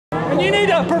And you need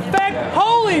to perfect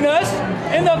holiness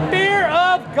in the fear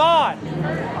of God.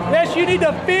 Yes, you need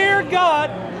to fear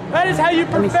God. That is how you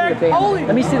perfect holiness.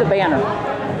 Let me see the banner.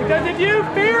 Because if you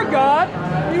fear God,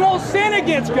 you won't sin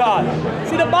against God.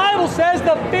 See, the Bible says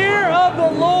the fear of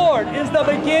the Lord is the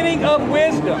beginning of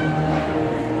wisdom.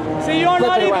 See, you are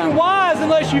not even wise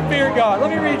unless you fear God. Let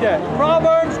me read that.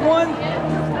 Proverbs 1.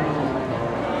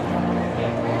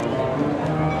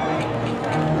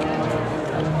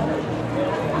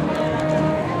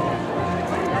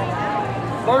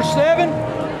 Verse 7.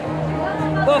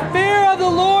 The fear of the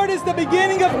Lord is the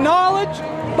beginning of knowledge,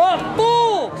 but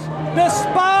fools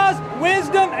despise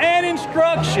wisdom and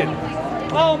instruction.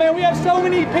 Oh man, we have so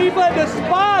many people that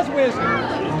despise wisdom.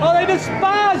 Oh, they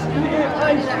despise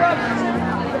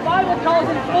instruction. The Bible calls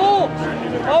them fools.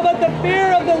 Oh, but the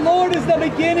fear of the Lord is the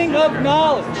beginning of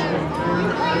knowledge.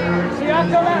 See, I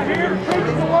come out here to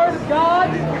preach the Word of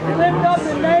God, lift up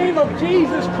the name of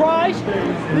Jesus Christ,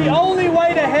 the only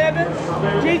way to heaven.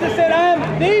 Jesus said, I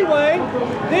am the way,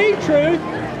 the truth,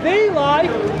 the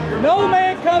life. No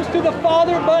man comes to the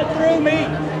Father but through me.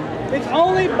 It's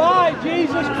only by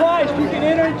Jesus Christ you can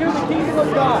enter into the kingdom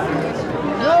of God.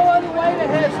 No other way to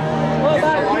heaven but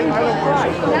by Jesus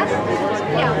Christ.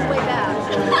 Yeah, it's way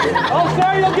back. Oh,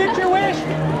 sir, you'll get your wish.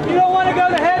 You don't want to go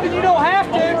to heaven, you don't have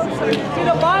to. See,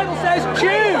 the Bible says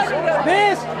choose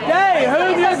this day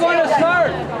whom you're going to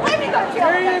serve.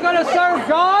 You're either going to serve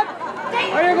God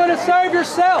or you're going to serve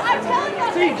yourself.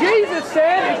 See, Jesus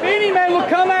said, if any man will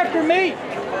come after me,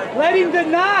 let him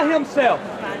deny himself,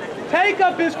 take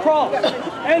up his cross,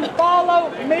 and follow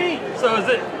me. So is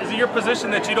it your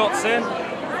position that you don't sin?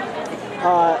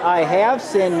 I have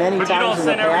sinned many times in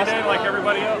the past. But you don't sin every day like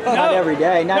everybody else? Not every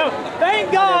day. No,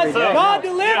 thank God. God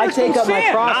delivers I take up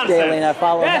my cross daily and I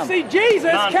follow Him. See,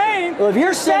 Jesus came. Well, if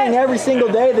you're sinning every single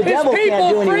day, the devil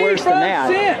can't do any worse than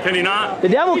that. Can he not? The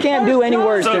devil can't do any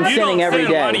worse than sinning every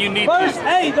day. Why do you need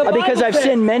to? Because I've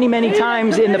sinned many, many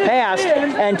times in the past,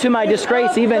 and to my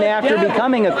disgrace, even after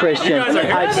becoming a Christian,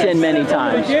 I've sinned many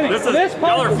times.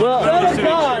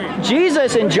 Well,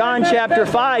 Jesus in John chapter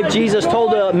 5, Jesus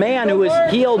told a man who was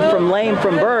healed from lame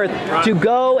from birth to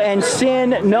go and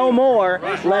sin no more,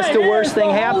 lest the worst thing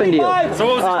happen to you. So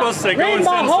what was he supposed to say? Go and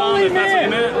sin some? Is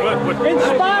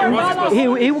that what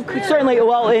he meant? He certainly,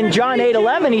 well, in John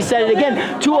 8:11, he said it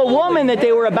again to a woman that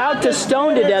they were about to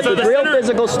stone to death with real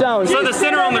physical stones. So the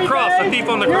sinner on the cross, the thief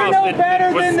on the cross,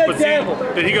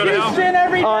 did he go to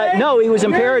hell? No, he was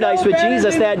in paradise with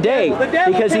Jesus that day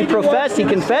because he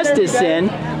confessed his sin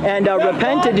and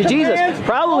repented to Jesus.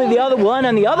 Probably the other one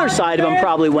on the other side of him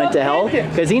probably went to hell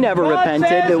because he never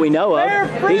repented that we know of.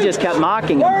 He just kept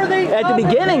mocking him. At the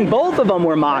beginning, both of them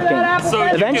were mocking. So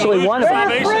eventually, one of them.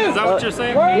 Salvation, is that what you're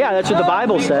saying? Yeah, that's what the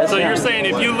Bible says. So you're saying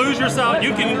if you lose your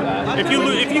salvation, if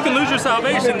you can lose your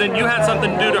salvation, then you had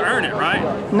something to do to earn it,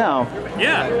 right? No.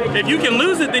 Yeah. If you can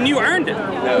lose it, then you earned it.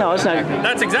 No, it's not.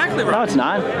 That's exactly right. No, it's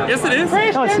not. Yes, it is.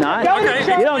 No, it's not.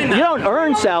 Okay. You don't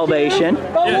earn salvation.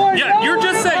 Yeah, you're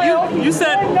just saying you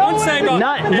said once saved.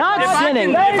 Not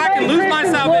sinning. If I can lose my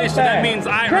salvation, that means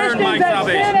I earned my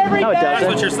salvation. No, it doesn't. That's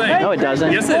what you're saying. No, it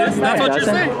doesn't. Yes, it is. That's what you're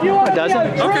saying. No, it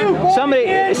doesn't.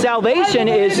 Okay. Salvation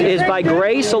is by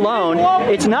grace alone.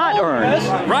 It's not earned.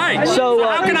 Right. So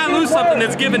how can I lose something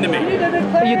that's given to me?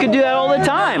 You could do that all the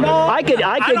time. I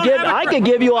could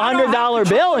give you $100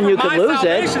 bill and you could lose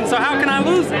it. So how can I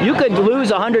lose it? You could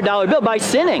lose $100 bill by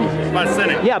sinning. By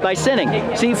sinning. Yeah, by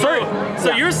sinning. See,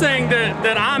 so you're saying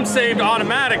that I'm saved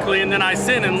automatically and then I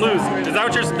sin and lose. Is that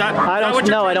what you're?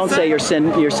 I don't say you're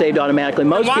saved automatically.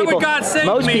 Most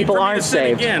people aren't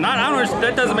saved. Again? I don't understand.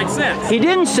 That doesn't make sense. He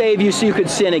didn't save you so you could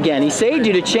sin again. He saved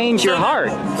you to change your heart.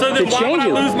 So then why would I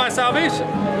lose my salvation?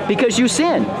 Because you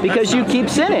sin. Because you keep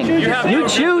sinning. You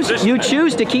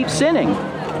choose to keep sinning.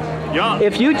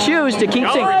 If you choose to keep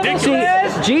sinning, see,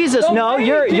 Jesus, no,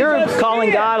 you're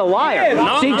calling God a liar.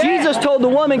 See, Jesus told the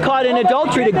woman caught in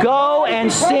adultery to go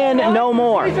and sin no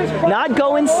more. Not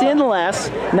go and sin less,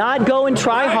 not go and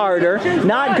try harder,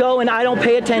 not go and I don't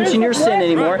pay attention to your sin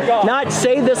anymore, not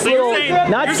say this little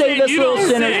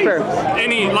sinner's prayer.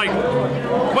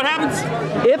 What happens?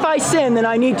 If I sin, then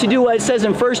I need to do what it says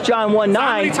in 1 John 1:9.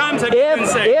 How many times have you been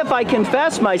saved? If I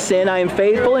confess my sin, I am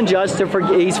faithful and just to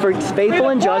forgive me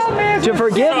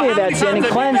of that sin and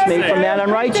cleanse me from that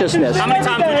unrighteousness. How many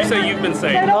times would you say you've been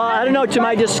saved? I don't know. To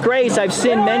my disgrace, I've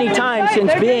sinned many times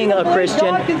since being a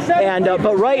Christian.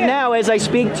 But right now, as I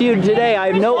speak to you today, I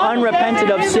have no unrepented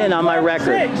of sin on my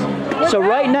record. So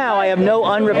right now, I have no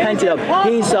unrepented of.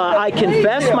 I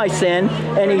confess my sin,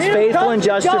 and He's faithful and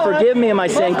just to forgive me of my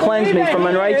sin sin, cleanse me from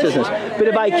unrighteousness. But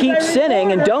if I keep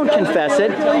sinning and don't confess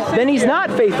it, then he's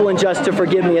not faithful and just to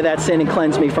forgive me of that sin and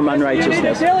cleanse me from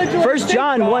unrighteousness. 1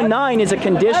 John 1:9 is a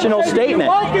conditional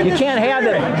statement. You can't have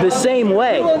it the same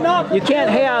way. You can't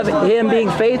have him being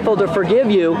faithful to forgive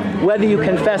you whether you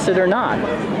confess it or not.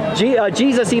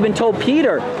 Jesus even told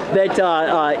Peter that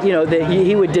that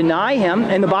he would deny him,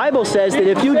 and the Bible says that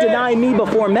if you deny me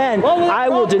before men, I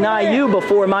will deny you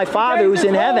before my Father who's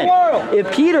in heaven.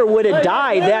 If Peter would have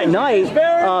died that night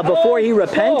before he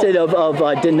repented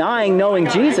of denying knowing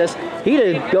Jesus,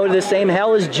 he'd go to the same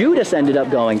hell as Judas ended up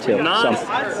going to.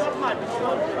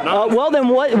 Well, then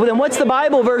what's the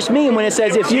Bible verse mean when it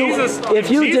says if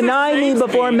you deny me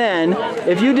before men,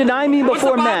 if you deny me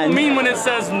before men? What's the Bible mean when it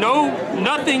says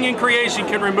nothing in creation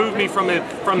can remove me from it?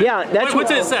 Yeah, that's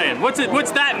what's it saying?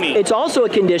 What's that mean? It's also a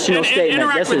conditional statement.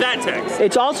 Interact with that text.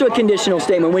 It's also a conditional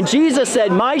statement. When Jesus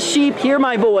said, "My sheep hear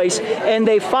my voice and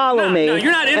they follow me." No,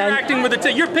 you're not interacting with the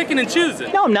text. You're picking and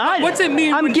choosing. No, I'm not. What's it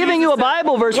mean? I'm giving you a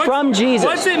Bible verse from Jesus.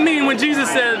 What's it mean when Jesus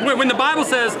says, when the Bible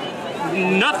says,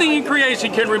 nothing in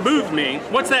creation can remove me?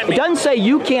 What's that mean? It doesn't say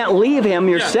you can't leave him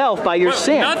yourself by your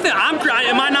sin. Nothing.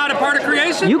 Am I not a part of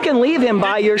creation? You can leave him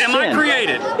by your sin. Am I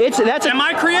created? Am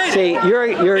I created? See,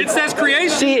 it says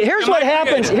creation. See, here's what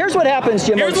happens. Here's what happens,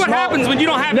 Jim. Here's what happens when you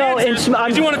don't have answers.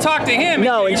 Because you want to talk to him.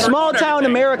 No, in small town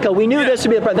America, we knew this would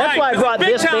be the problem. That's why I brought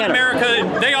this banner. Big town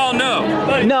America, they all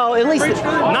know. No, at least.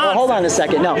 Hold on a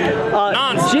second. No.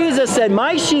 Jesus said,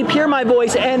 "My sheep hear my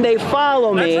voice and they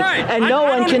follow me, and no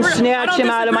one can snatch him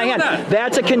out of my hand."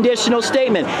 That's a conditional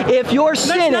statement. If you're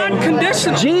sinning,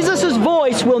 Jesus'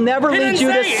 voice will never lead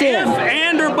you to sin. If,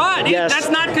 and, or but. Yes. That's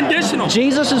not conditional.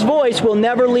 Jesus' voice will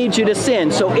never lead you to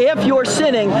sin. So if you're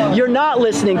sinning, you're not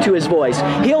listening to his voice.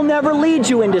 He'll never lead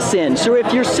you into sin. So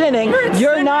if you're sinning,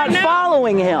 you're not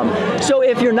following him. So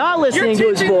if you're not listening to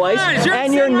his voice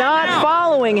and you're not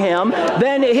following him,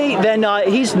 then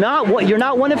he's not. You're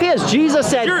not one of his. Jesus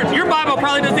said. Your Bible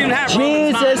probably doesn't even have.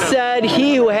 Jesus said,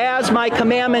 "He who has my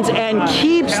commandments and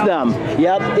keeps them."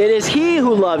 Yep, it is he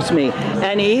who loves me,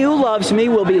 and he who loves me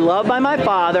will be loved by my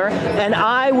Father, and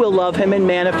I will love him and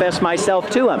manifest myself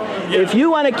to him. Yeah. If you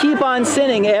want to keep on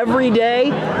sinning every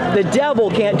day, the devil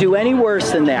can't do any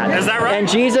worse than that. Is that right? And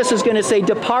Jesus is going to say,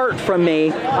 "Depart from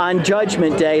me" on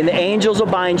Judgment Day, and the angels will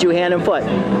bind you hand and foot.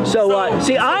 So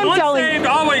see, I'm telling saved,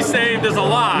 always saved is a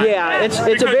lie. Yeah, it's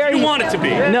a very. You want it to be.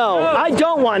 No, I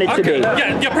don't want it to be.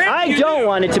 I don't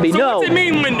want it to be. So no. What's it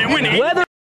mean when whether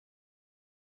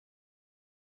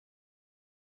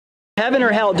heaven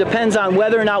or hell depends on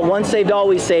whether or not once saved,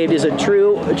 always saved is a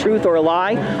truth or a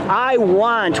lie. I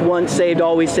want once saved,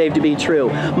 always saved to be true.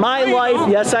 My life,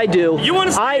 yes, I do. You want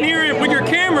to stand here with your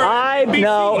camera? I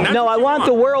want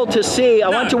the world to see. I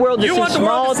want the world to see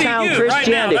small town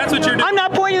Christianity. Right, that's what you're doing. I'm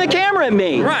not pointing the camera at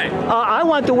me. Right. I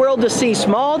want the world to see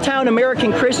small town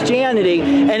American Christianity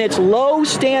and its low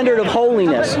standard of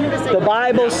holiness. The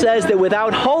Bible says that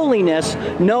without holiness,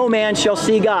 no man shall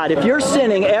see God. If you're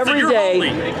sinning every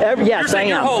day, yes, I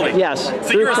am. Holy. Yes, so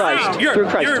through Christ. Through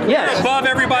Christ. You're above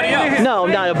everybody else. No,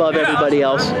 I'm not above everybody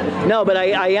else. No, but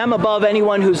I am above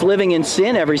anyone who's living in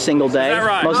sin every single day. Is that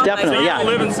right? Most definitely, so you don't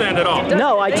live in sin at all.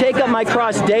 No, I take up my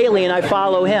cross daily and I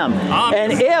follow him.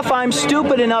 And if I'm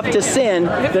stupid enough to sin,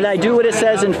 then I do what it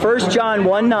says in 1 John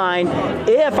 1:9.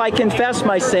 If I confess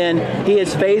my sin, he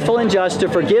is faithful and just to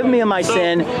forgive me of my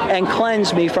sin and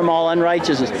cleanse me from all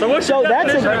unrighteousness. So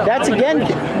that's again.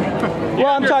 Well,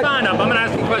 I'm talking. I'm going to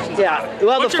ask you questions. Yeah.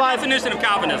 Well, what's your definition of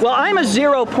Calvinism? Well, I'm a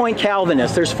 0-point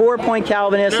Calvinist. There's 4-point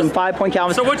Calvinists and 5-point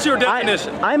Calvinists. So what's your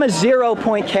definition? I'm a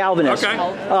 0-point Calvinist. Okay.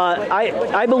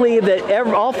 I believe that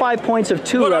all 5 points of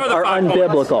tulip are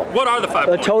unbiblical. What are the 5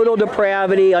 points? Total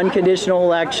depravity, unconditional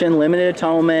election, limited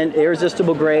atonement,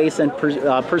 irresistible grace, and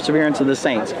perseverance of the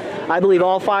saints. I believe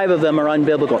all 5 of them are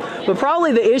unbiblical. But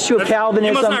probably the issue of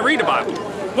Calvinism. You must not read the Bible.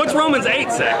 What's Romans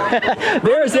 8 say?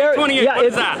 Romans 8:28, what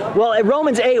is that? Well,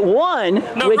 Romans 8:1,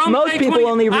 which Romans most people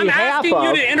only read half of. I'm asking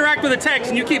you to interact with the text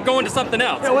and you keep going to something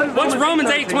else. What's Romans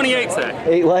 8:28 say?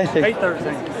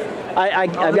 8:13.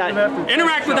 I've got.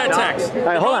 Interact with that text. All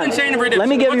right, hold on. Let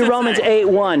me give you Romans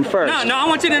 8:1 first. No, I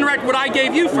want you to interact with what I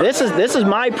gave you first. This is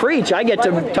my preach. I get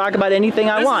to talk about anything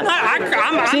I want.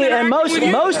 See, and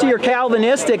most of your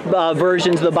Calvinistic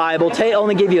versions of the Bible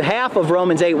only give you half of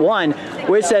Romans 8:1,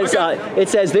 where it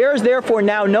says there is therefore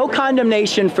now no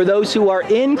condemnation for those who are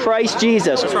in Christ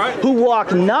Jesus, who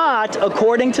walk not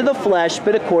according to the flesh,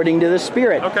 but according to the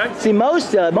Spirit. Okay. See,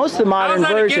 most of the modern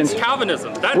versions. Against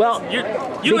Calvinism?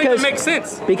 You don't even make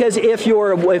sense. Because if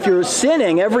you're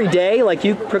sinning every day, like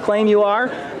you proclaim you are,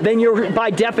 then you're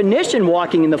by definition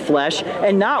walking in the flesh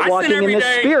and not walking in the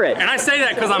Spirit. And I say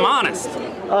that because I'm honest.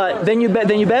 then you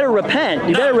better repent.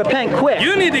 You better repent quick.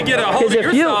 You need to get a hold of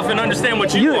yourself and understand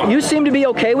what you want. You seem to be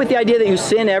okay with the idea that you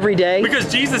sin every day.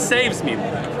 Because Jesus saves me.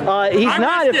 He's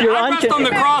not if you're I rest on the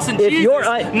cross and Jesus,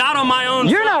 not on my own.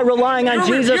 You're not relying on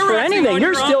Jesus for anything.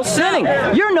 You're still sinning.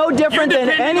 You're no different than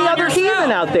any other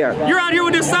heathen out there. You're out here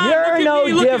with this sign. You're no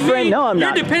different. No, I'm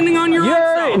not. You're depending on your own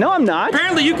self. No, I'm not.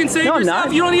 Apparently you can save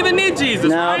yourself. You don't even need Jesus.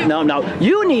 No.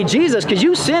 You need Jesus because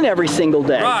you sin every single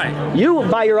day. Right. You,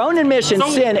 by your own admission,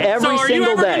 sin every single day. So are you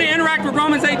ever going to interact with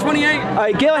Romans 8:28? All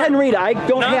right, go ahead and read it. I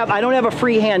don't have a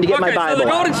free hand to get my Bible. So the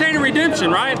golden chain of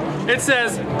redemption, right? It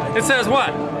says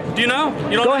what? Do you know?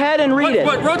 You don't Go ahead and read it.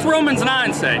 What's Romans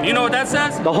 9 say? Do you know what that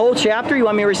says? The whole chapter? You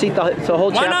want me to recite the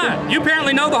whole chapter? Why not? You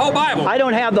apparently know the whole Bible. I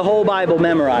don't have the whole Bible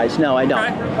memorized. No, I don't.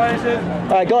 Okay. All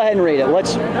right, go ahead and read it.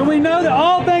 And we know that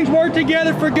all things work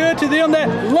together for good to them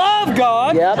that love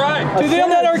God, yep. To them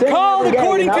that are called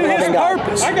according to His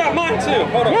purpose. I got mine too.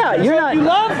 Hold on. Yeah, you're not. If you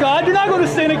love God, you're not going to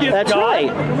sin against That's God. right.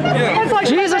 Yeah. It's like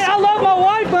Jesus. I love my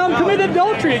wife, but I'm committing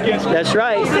adultery against her. That's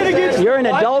right. You're an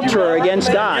adulterer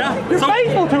against God. Yeah. You're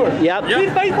faithful to her. Yep.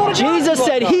 She's faithful to God. Jesus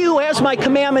said, "He who has my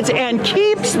commandments and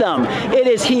keeps them, it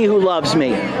is he who loves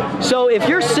me." So if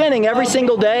you're sinning every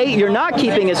single day, you're not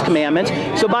keeping His commandments.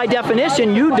 So by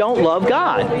definition, you don't love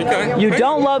God. Okay. You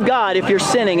don't love God if you're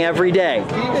sinning every day.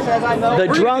 The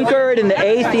drunkard and the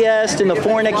atheist and the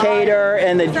fornicator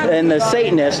and the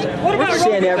Satanist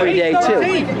sin every day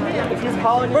too.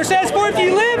 Where it says, "For if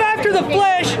you live after the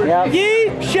flesh,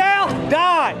 ye shall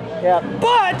die.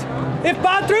 But if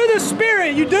through the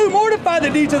Spirit you do mortify the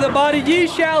deeds of the body, ye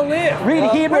shall live." Read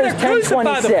Hebrews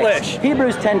 10:26.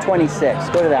 Hebrews 10:26.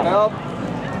 Go to that one.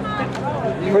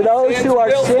 For those who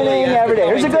are sinning every day.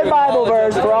 Here's a good Bible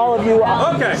verse for all of you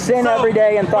who sin every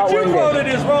day and thought what one you day. quoted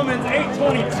is Romans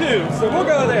 8:22, so we'll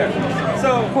go there.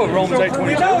 So Romans 8:22.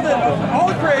 We know that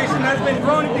all creation has been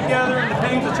groaning together in the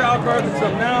pains of childbirth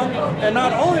until now, and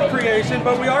not only creation,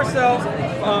 but we ourselves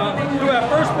who have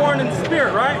firstborn in the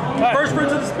Spirit, right? First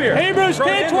fruits of the Spirit. Hebrews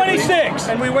 10:26.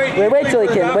 And we wait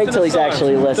till he's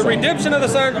actually listening. The redemption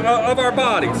of our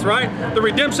bodies, right? The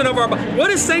redemption of our bodies.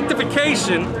 What is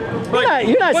sanctification?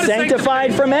 You're not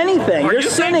sanctified from anything. You're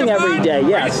sinning every day.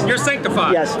 Yes. You're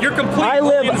sanctified. Yes. You're complete.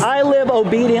 I live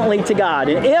obediently to God,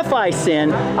 and if I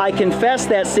sin, I confess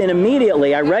that sin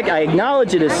immediately. I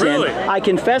acknowledge it as sin. Really? I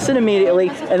confess it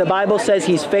immediately, and the Bible says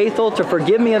He's faithful to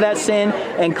forgive me of that sin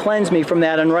and cleanse me from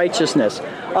that unrighteousness.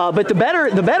 But the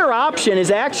better option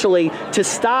is actually to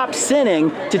stop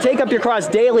sinning, to take up your cross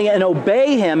daily and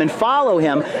obey Him and follow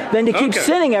Him, than to keep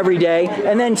sinning every day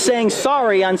and then saying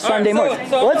sorry on Sunday morning.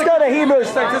 Let's go to Hebrews.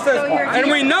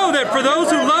 And we know that for those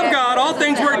who love God, all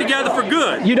things work together for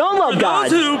good. You don't love God.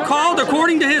 For those who called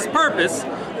according to His purpose,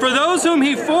 for those whom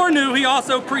He foreknew, He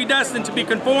also predestined to be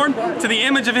conformed to the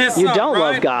image of His Son. You don't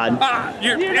love God.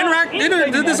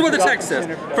 This is what the text says.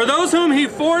 For those whom He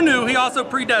foreknew, He also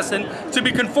predestined to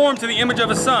be conformed to the image of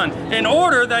His Son, in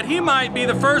order that He might be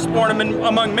the firstborn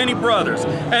among many brothers.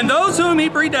 And those whom He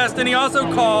predestined, He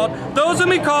also called. Those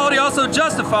whom He called, He also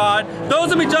justified.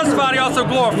 Those whom He justified, He also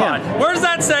glorified. Yeah. Where does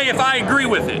that say if I agree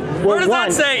with it? Where does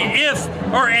that say if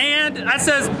or and? That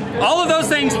says all of those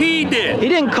things He did. He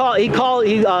didn't call. He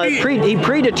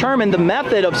predetermined the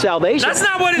method of salvation. That's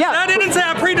not what it said. That didn't say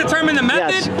I predetermined the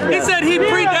method. It said He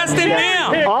predestined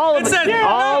them. All of those.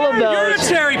 You're a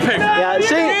cherry picker. Yeah.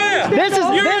 See,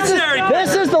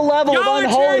 this is the level of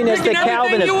unholiness that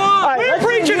Calvinists. We're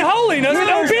preaching holiness and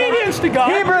obedience to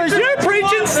God. You're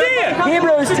preaching sin.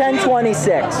 Hebrews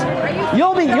 10:26.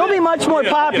 You'll be much more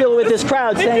popular with this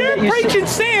crowd saying that you're preaching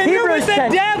sin. You're with the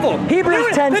devil.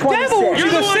 Hebrews 10:26. The devil wants you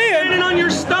to sin. On your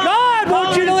stomach. God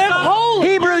wants you to live holy.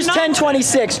 Hebrews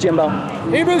 10:26, Jimbo.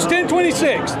 Hebrews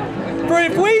 10:26. For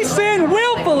if we sin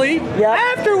willfully,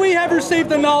 after we have received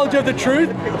the knowledge of the truth,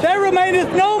 there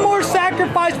remaineth no more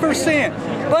sacrifice for sin,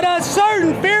 but a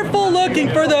certain fearful looking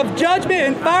for the judgment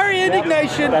and fiery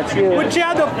indignation, which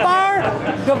shall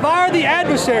devour the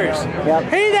adversaries.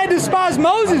 He that despised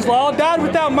Moses' law died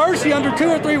without mercy under 2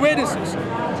 or 3 witnesses.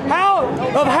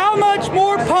 How much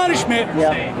more punishment,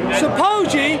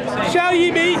 suppose ye, shall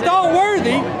ye be thought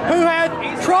worthy, who hath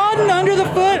trodden under the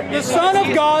foot the Son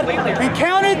of God, and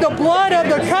counted the blood of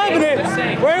the covenant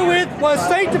wherewith was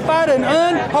sanctified an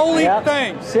unholy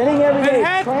thing. Sinning every day,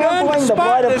 trampling the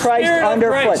blood of Christ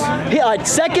underfoot.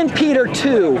 2 Peter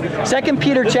 2, 2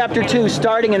 Peter chapter 2,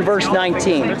 starting in verse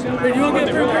 19.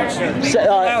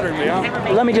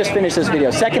 Let me just finish this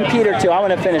video. 2 Peter 2, I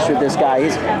want to finish with this guy.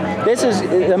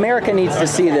 America needs to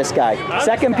see this guy.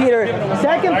 2 Peter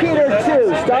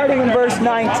 2, starting in verse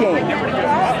 19.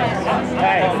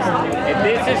 If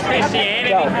this is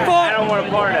Christianity. I don't want a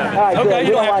part of it. All right, good. Okay, We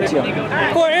don't want you.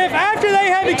 For if after they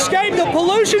have escaped the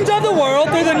pollutions of the world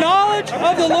through the knowledge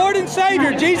of the Lord and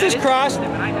Savior Jesus Christ,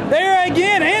 they are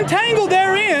again entangled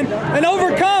therein and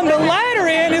overcome, the latter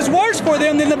end is worse for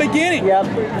them than the beginning.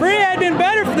 For it had been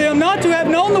better for them not to have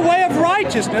known the way of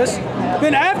righteousness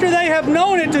than after they have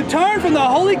known it to turn from the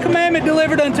holy commandment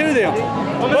delivered unto them.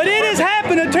 But it has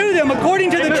happened unto them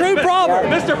according to the true proverb.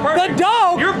 The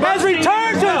dog has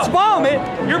returned to its vomit,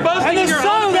 and the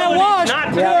sow that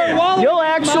washed will wallow. You'll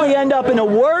actually end up in a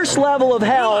worse level of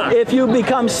hell if you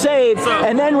become saved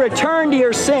and then return to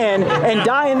your sin and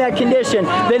die in that condition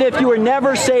than if you were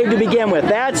never saved to begin with.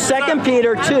 That's 2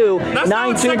 Peter 2,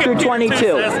 19 through 22.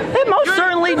 It most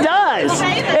certainly does.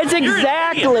 It's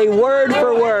exactly word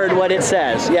for word what it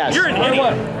says. Yes. You're an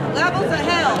idiot. Levels of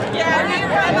hell. Yeah, you're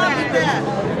right up to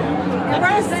that.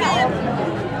 First sin.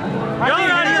 Y'all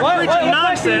out here preaching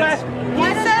nonsense. He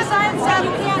says I'm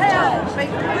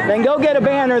hell. Then go get a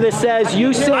banner that says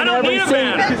you sin I don't every need a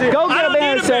sin. banner. Go I get a don't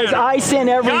banner need that a says banner. I sin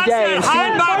every God day. said, And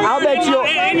hide by I'll word bet you'll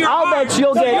in your I'll heart. bet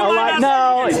you'll So get you a might lot.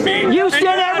 not No, sin against me. you And sin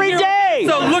you're out every here- day.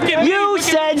 So look at me. You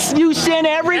said you sin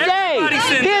every day. Everybody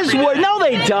sins His every word. day. No,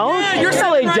 they don't. Yeah, you're no,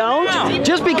 sinning they right don't. now.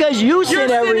 Just because you sin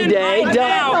You're every sinning day, right don't.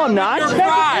 now. No, I'm not. You're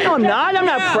pride. No, I'm not. I'm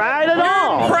not Yeah. proud at You're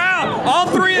all. proud. All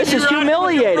three of This you is are out here with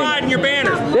humiliating. your pride and your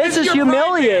banners. This It's is your pride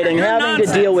humiliating banner. You're having to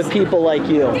nonsense. deal with people like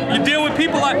you. You deal with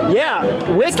people like Yeah,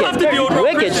 wicked. tough to deal with real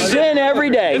Wicked. Christians. Sin every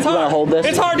day. It's You want hard. to hold this?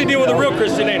 It's hard to deal with a real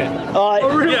Christian, ain't it?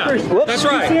 Yeah, Whoops. that's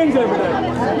right. Sins every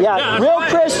day. Yeah, that's real right.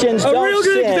 Christians A don't real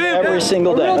good sin example. every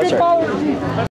single A day. real That's good right. follower.